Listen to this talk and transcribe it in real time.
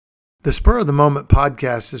The Spur of the Moment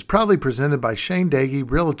podcast is proudly presented by Shane Dagey,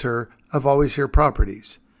 Realtor of Always Here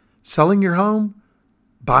Properties. Selling your home,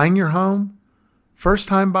 buying your home,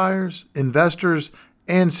 first-time buyers, investors,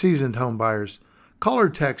 and seasoned home buyers. Call or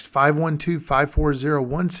text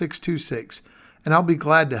 512-540-1626, and I'll be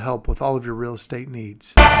glad to help with all of your real estate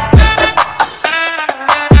needs.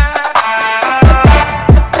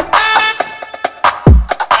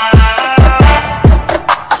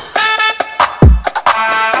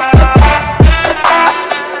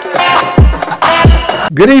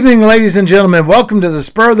 Good evening, ladies and gentlemen. Welcome to the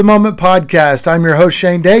Spur of the Moment podcast. I'm your host,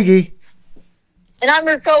 Shane Dagey. And I'm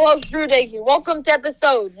your co-host, Drew Dagey. Welcome to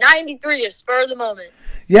episode 93 of Spur of the Moment.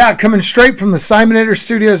 Yeah, coming straight from the Simonator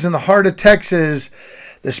Studios in the heart of Texas.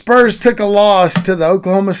 The Spurs took a loss to the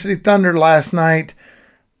Oklahoma City Thunder last night.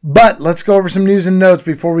 But let's go over some news and notes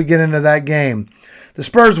before we get into that game. The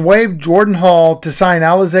Spurs waived Jordan Hall to sign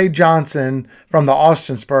Alize Johnson from the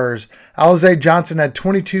Austin Spurs. Alize Johnson had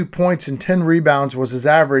 22 points and 10 rebounds was his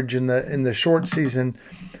average in the short season.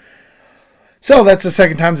 So that's the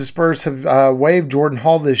second time the Spurs have waived Jordan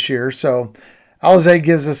Hall this year. So Alize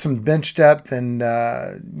gives us some bench depth and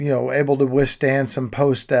able to withstand some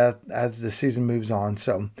post depth as the season moves on.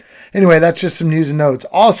 So anyway, that's just some news and notes.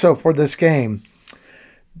 Also for this game,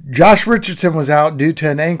 Josh Richardson was out due to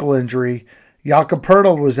an ankle injury. Jakob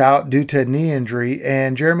Poeltl was out due to a knee injury,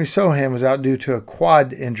 and Jeremy Sohan was out due to a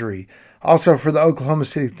quad injury. Also for the Oklahoma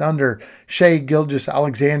City Thunder, Shai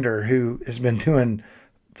Gilgeous-Alexander, who has been doing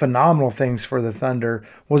phenomenal things for the Thunder,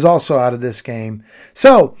 was also out of this game.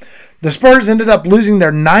 So the Spurs ended up losing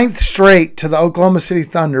their ninth straight to the Oklahoma City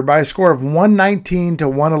Thunder by a score of 119 to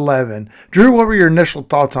 111. Drew, what were your initial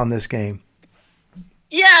thoughts on this game?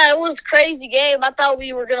 Yeah, it was a crazy game. I thought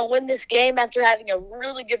we were going to win this game after having a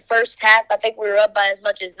really good first half. I think we were up by as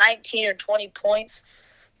much as 19 or 20 points.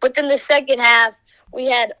 But then the second half, we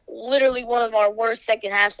had literally one of our worst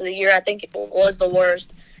second halves of the year. I think it was the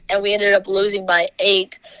worst. And we ended up losing by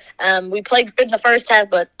 8. We played good in the first half,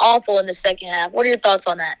 but awful in the second half. What are your thoughts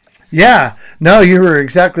on that? Yeah, no, you were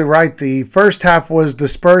exactly right. The first half was the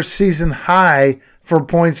Spurs season high for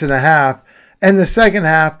points and a half. And the second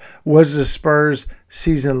half was the Spurs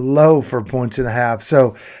season low for points and a half.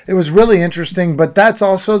 So it was really interesting, but that's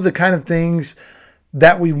also the kind of things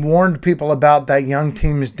that we warned people about that young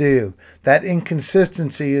teams do. That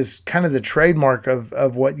inconsistency is kind of the trademark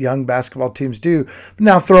of what young basketball teams do.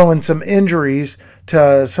 Now throw in some injuries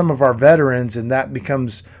to some of our veterans, and that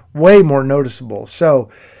becomes way more noticeable. So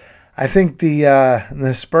I think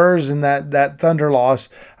the Spurs and that Thunder loss,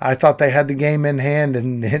 I thought they had the game in hand,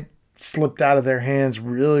 and it slipped out of their hands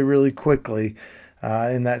really, really quickly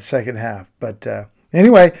in that second half. But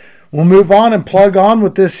anyway, we'll move on and plug on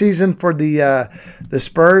with this season for the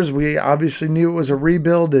Spurs. We obviously knew it was a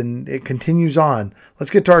rebuild, and it continues on. Let's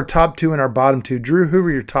get to our top two and our bottom two. Drew, who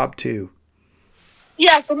were your top two?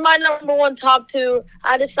 Yeah, for my number one top two,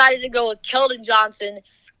 I decided to go with Keldon Johnson.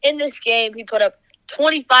 In this game, he put up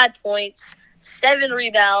 25 points, 7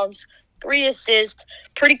 rebounds, 3 assists,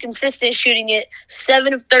 pretty consistent shooting it,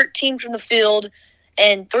 7 of 13 from the field,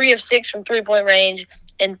 and 3 of 6 from three-point range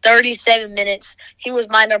in 37 minutes. He was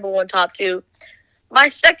my number one top two. My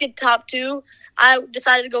second top two, I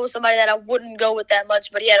decided to go with somebody that I wouldn't go with that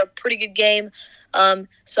much, but he had a pretty good game.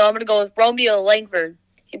 So I'm going to go with Romeo Langford.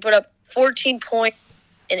 He put up 14 points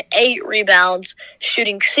and 8 rebounds,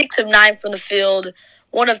 shooting 6 of 9 from the field,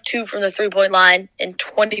 1 of 2 from the three-point line in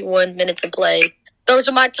 21 minutes of play. Those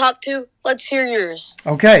are my top two. Let's hear yours.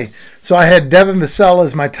 Okay, so I had Devin Vassell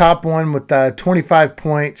as my top one with 25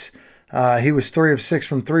 points. He was 3 of 6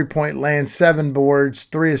 from three-point land, 7 boards,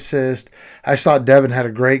 3 assists. I thought Devin had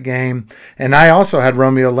a great game. And I also had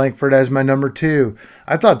Romeo Langford as my number 2.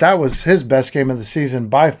 I thought that was his best game of the season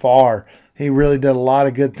by far. He really did a lot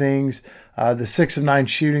of good things. The 6 of 9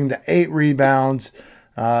 shooting, the 8 rebounds,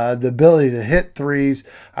 the ability to hit threes.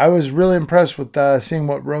 I was really impressed with seeing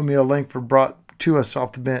what Romeo Langford brought to us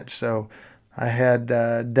off the bench. So I had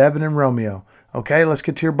Devin and Romeo. Okay, let's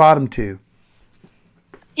get to your bottom two.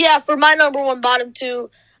 Yeah, for my number one bottom two,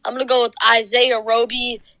 I'm going to go with Isaiah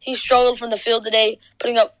Roby. He struggled from the field today,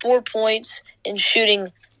 putting up 4 points and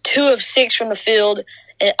shooting 2 of 6 from the field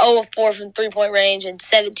and 0 of 4 from three-point range in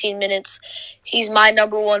 17 minutes. He's my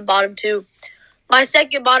number one bottom two. My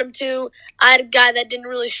second bottom two, I had a guy that didn't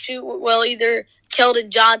really shoot well either, Keldon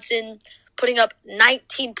Johnson, putting up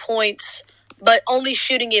 19 points, but only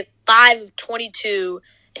shooting it 5 of 22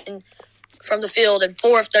 from the field and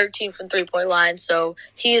 4 of 13 from three-point line. So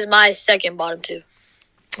he is my second bottom two.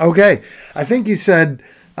 Okay. I think you said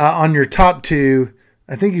on your top two,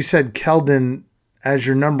 I think you said Keldon as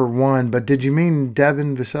your number one, but did you mean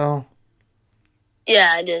Devin Vassell?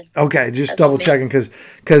 Yeah, I did. Okay, just That's double checking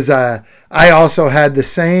because I also had the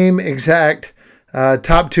same exact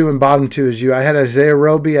top two and bottom two as you. I had Isaiah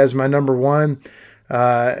Roby as my number one.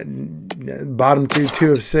 Bottom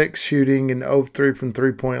two of 6 shooting and 0 of 3 from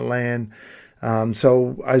 3-point land.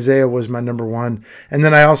 So Isaiah was my number one. And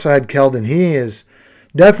then I also had Keldon. He is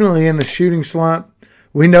definitely in the shooting slump.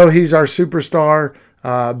 We know he's our superstar,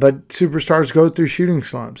 but superstars go through shooting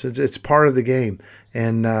slumps. It's part of the game.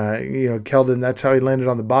 And, Keldon, that's how he landed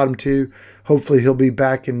on the bottom two. Hopefully he'll be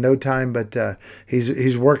back in no time, but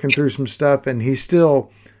he's working through some stuff, and he's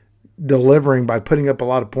still delivering by putting up a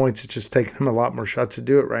lot of points. It's just taking him a lot more shots to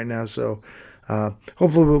do it right now. So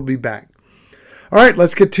hopefully we'll be back. All right,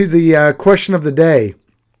 let's get to the question of the day.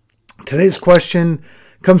 Today's question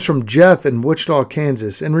comes from Jeff in Wichita,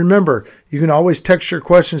 Kansas. And remember, you can always text your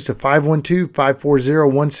questions to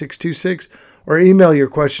 512-540-1626 or email your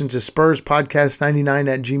questions to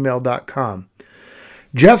spurspodcast99@gmail.com.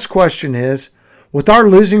 Jeff's question is, with our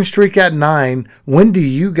losing streak at 9, when do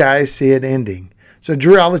you guys see it ending? So,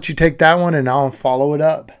 Drew, I'll let you take that one, and I'll follow it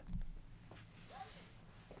up.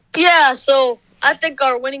 Yeah, so I think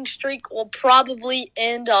our winning streak will probably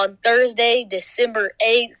end on Thursday, December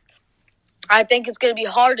 8th. I think it's going to be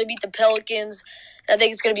hard to beat the Pelicans. I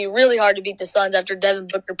think it's going to be really hard to beat the Suns after Devin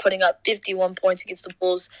Booker putting up 51 points against the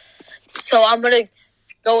Bulls. So I'm going to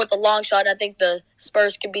go with the long shot. I think the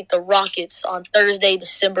Spurs can beat the Rockets on Thursday,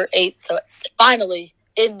 December 8th. So finally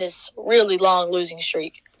end this really long losing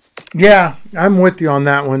streak. Yeah, I'm with you on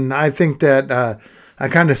that one. I think that I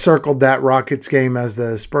kind of circled that Rockets game as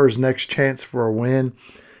the Spurs' next chance for a win.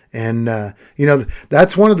 And,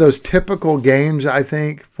 that's one of those typical games, I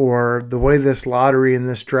think, for the way this lottery and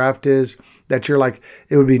this draft is, that you're like,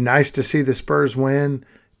 it would be nice to see the Spurs win.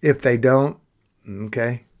 If they don't,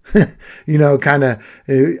 okay. Kind of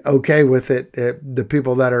okay with it. The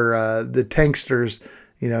people that are the tanksters,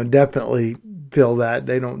 definitely feel that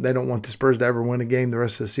they don't want the Spurs to ever win a game the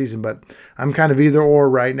rest of the season. But I'm kind of either or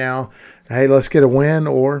right now. Hey, let's get a win,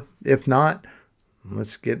 or if not,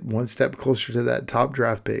 let's get one step closer to that top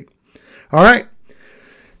draft pick. All right.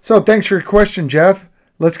 So thanks for your question, Jeff.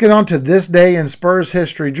 Let's get on to this day in Spurs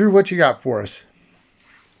history. Drew, what you got for us?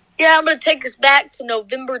 Yeah, I'm going to take us back to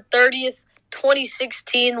November 30th,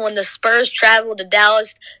 2016, when the Spurs traveled to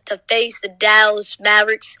Dallas to face the Dallas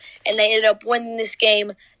Mavericks, and they ended up winning this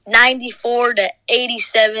game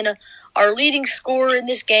 94-87. Our leading scorer in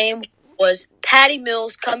this game was Patty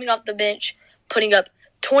Mills, coming off the bench, putting up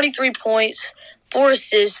 23 points, 4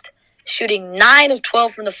 assists, shooting 9 of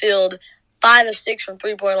 12 from the field, 5 of 6 from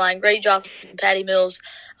three-point line. Great job from Patty Mills.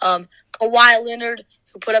 Kawhi Leonard,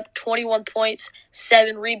 who put up 21 points,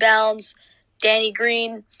 7 rebounds. Danny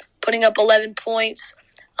Green putting up 11 points.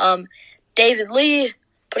 David Lee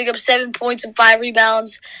putting up 7 points and 5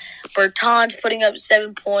 rebounds. Bertans putting up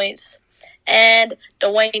 7 points. And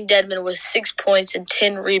Dwayne Dedmon with 6 points and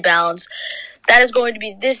 10 rebounds. That is going to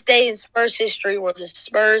be this day in Spurs history, where the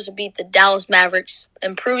Spurs beat the Dallas Mavericks,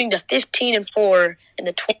 improving to 15-4 in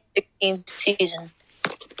the 2016 season.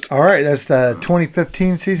 All right, that's the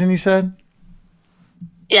 2015 season you said?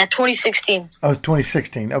 Yeah, 2016. Oh,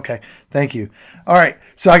 2016. Okay, thank you. All right,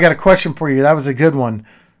 so I got a question for you. That was a good one.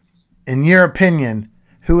 In your opinion,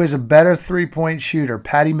 who is a better three-point shooter,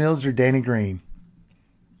 Patty Mills or Danny Green?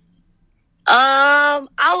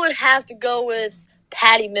 I would have to go with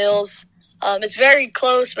Patty Mills. It's very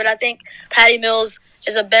close, but I think Patty Mills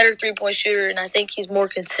is a better three-point shooter, and I think he's more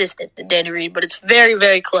consistent than Danny Green, but it's very,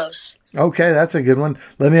 very close. Okay, that's a good one.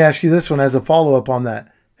 Let me ask you this one as a follow-up on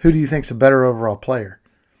that. Who do you think's a better overall player?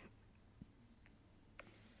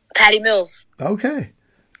 Patty Mills. Okay.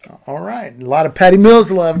 All right. A lot of Patty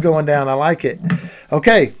Mills love going down. I like it.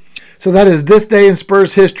 Okay. So that is this day in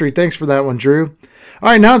Spurs history. Thanks for that one, Drew. All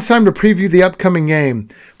right, now it's time to preview the upcoming game.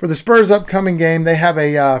 For the Spurs' upcoming game, they have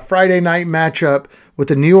a Friday night matchup with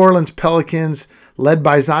the New Orleans Pelicans, led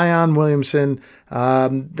by Zion Williamson.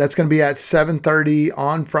 That's going to be at 7:30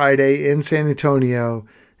 on Friday in San Antonio.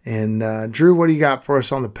 And Drew, what do you got for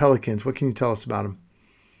us on the Pelicans? What can you tell us about them?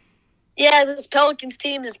 Yeah, this Pelicans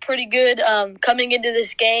team is pretty good. Coming into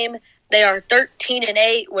this game, they are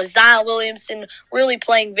 13-8 with Zion Williamson really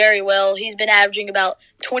playing very well. He's been averaging about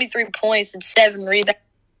 23 points and 7 rebounds.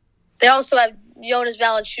 They also have Jonas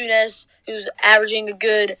Valanciunas, who's averaging a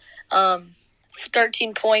good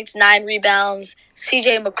 13 points, 9 rebounds.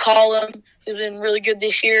 C.J. McCollum, who's been really good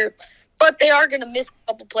this year. But they are going to miss a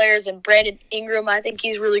couple players. And Brandon Ingram, I think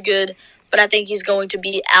he's really good, but I think he's going to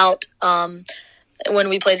be out when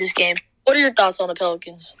we play this game. What are your thoughts on the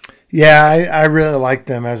Pelicans? Yeah, I really like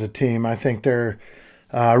them as a team. I think they're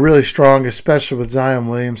really strong, especially with Zion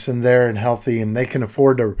Williamson there and healthy, and they can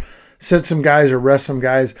afford to sit some guys or rest some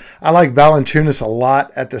guys. I like Valanciunas a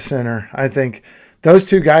lot at the center. I think those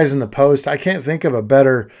two guys in the post, I can't think of a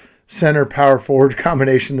better center power forward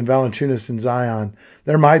combination than Valanciunas and Zion.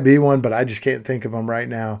 There might be one, but I just can't think of them right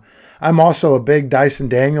now. I'm also a big Dyson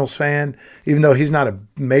Daniels fan, even though he's not a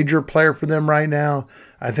major player for them right now.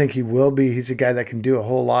 I think he will be. He's a guy that can do a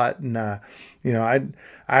whole lot. And,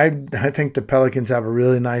 I think the Pelicans have a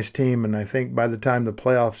really nice team. And I think by the time the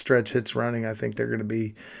playoff stretch hits running, I think they're going to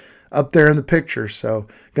be up there in the picture. So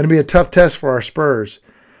going to be a tough test for our Spurs.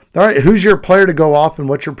 All right, who's your player to go off and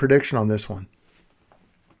what's your prediction on this one?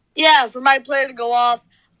 Yeah, for my player to go off,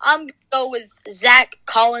 I'm going to go with Zach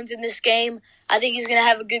Collins in this game. I think he's going to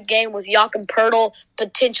have a good game with Joachim Poeltl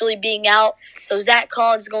potentially being out. So Zach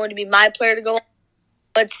Collins is going to be my player to go off.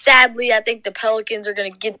 But sadly, I think the Pelicans are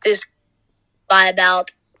going to get this by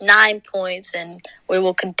about 9 points, and we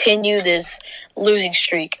will continue this losing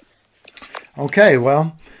streak. Okay,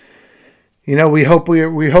 well, we hope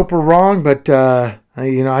we're wrong, but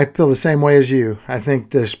I feel the same way as you. I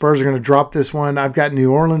think the Spurs are going to drop this one. I've got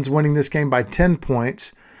New Orleans winning this game by 10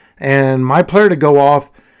 points. And my player to go off,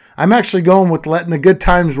 I'm actually going with letting the good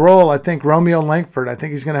times roll. I think Romeo Langford. I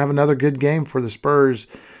think he's going to have another good game for the Spurs.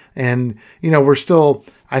 And,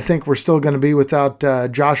 I think we're still going to be without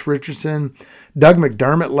Josh Richardson. Doug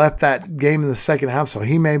McDermott left that game in the second half, so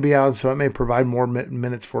he may be out, so it may provide more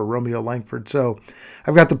minutes for Romeo Langford. So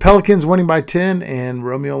I've got the Pelicans winning by 10 and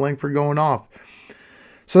Romeo Langford going off.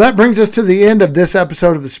 So that brings us to the end of this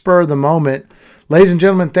episode of the Spur of the Moment. Ladies and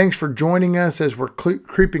gentlemen, thanks for joining us as we're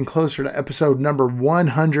creeping closer to episode number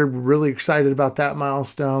 100. We're really excited about that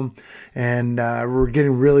milestone, and we're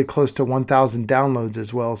getting really close to 1,000 downloads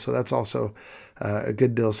as well, so that's also a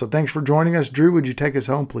good deal. So thanks for joining us. Drew, would you take us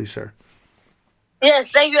home, please, sir?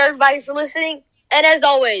 Yes, thank you, everybody, for listening. And as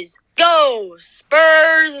always, go,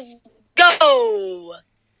 Spurs, go!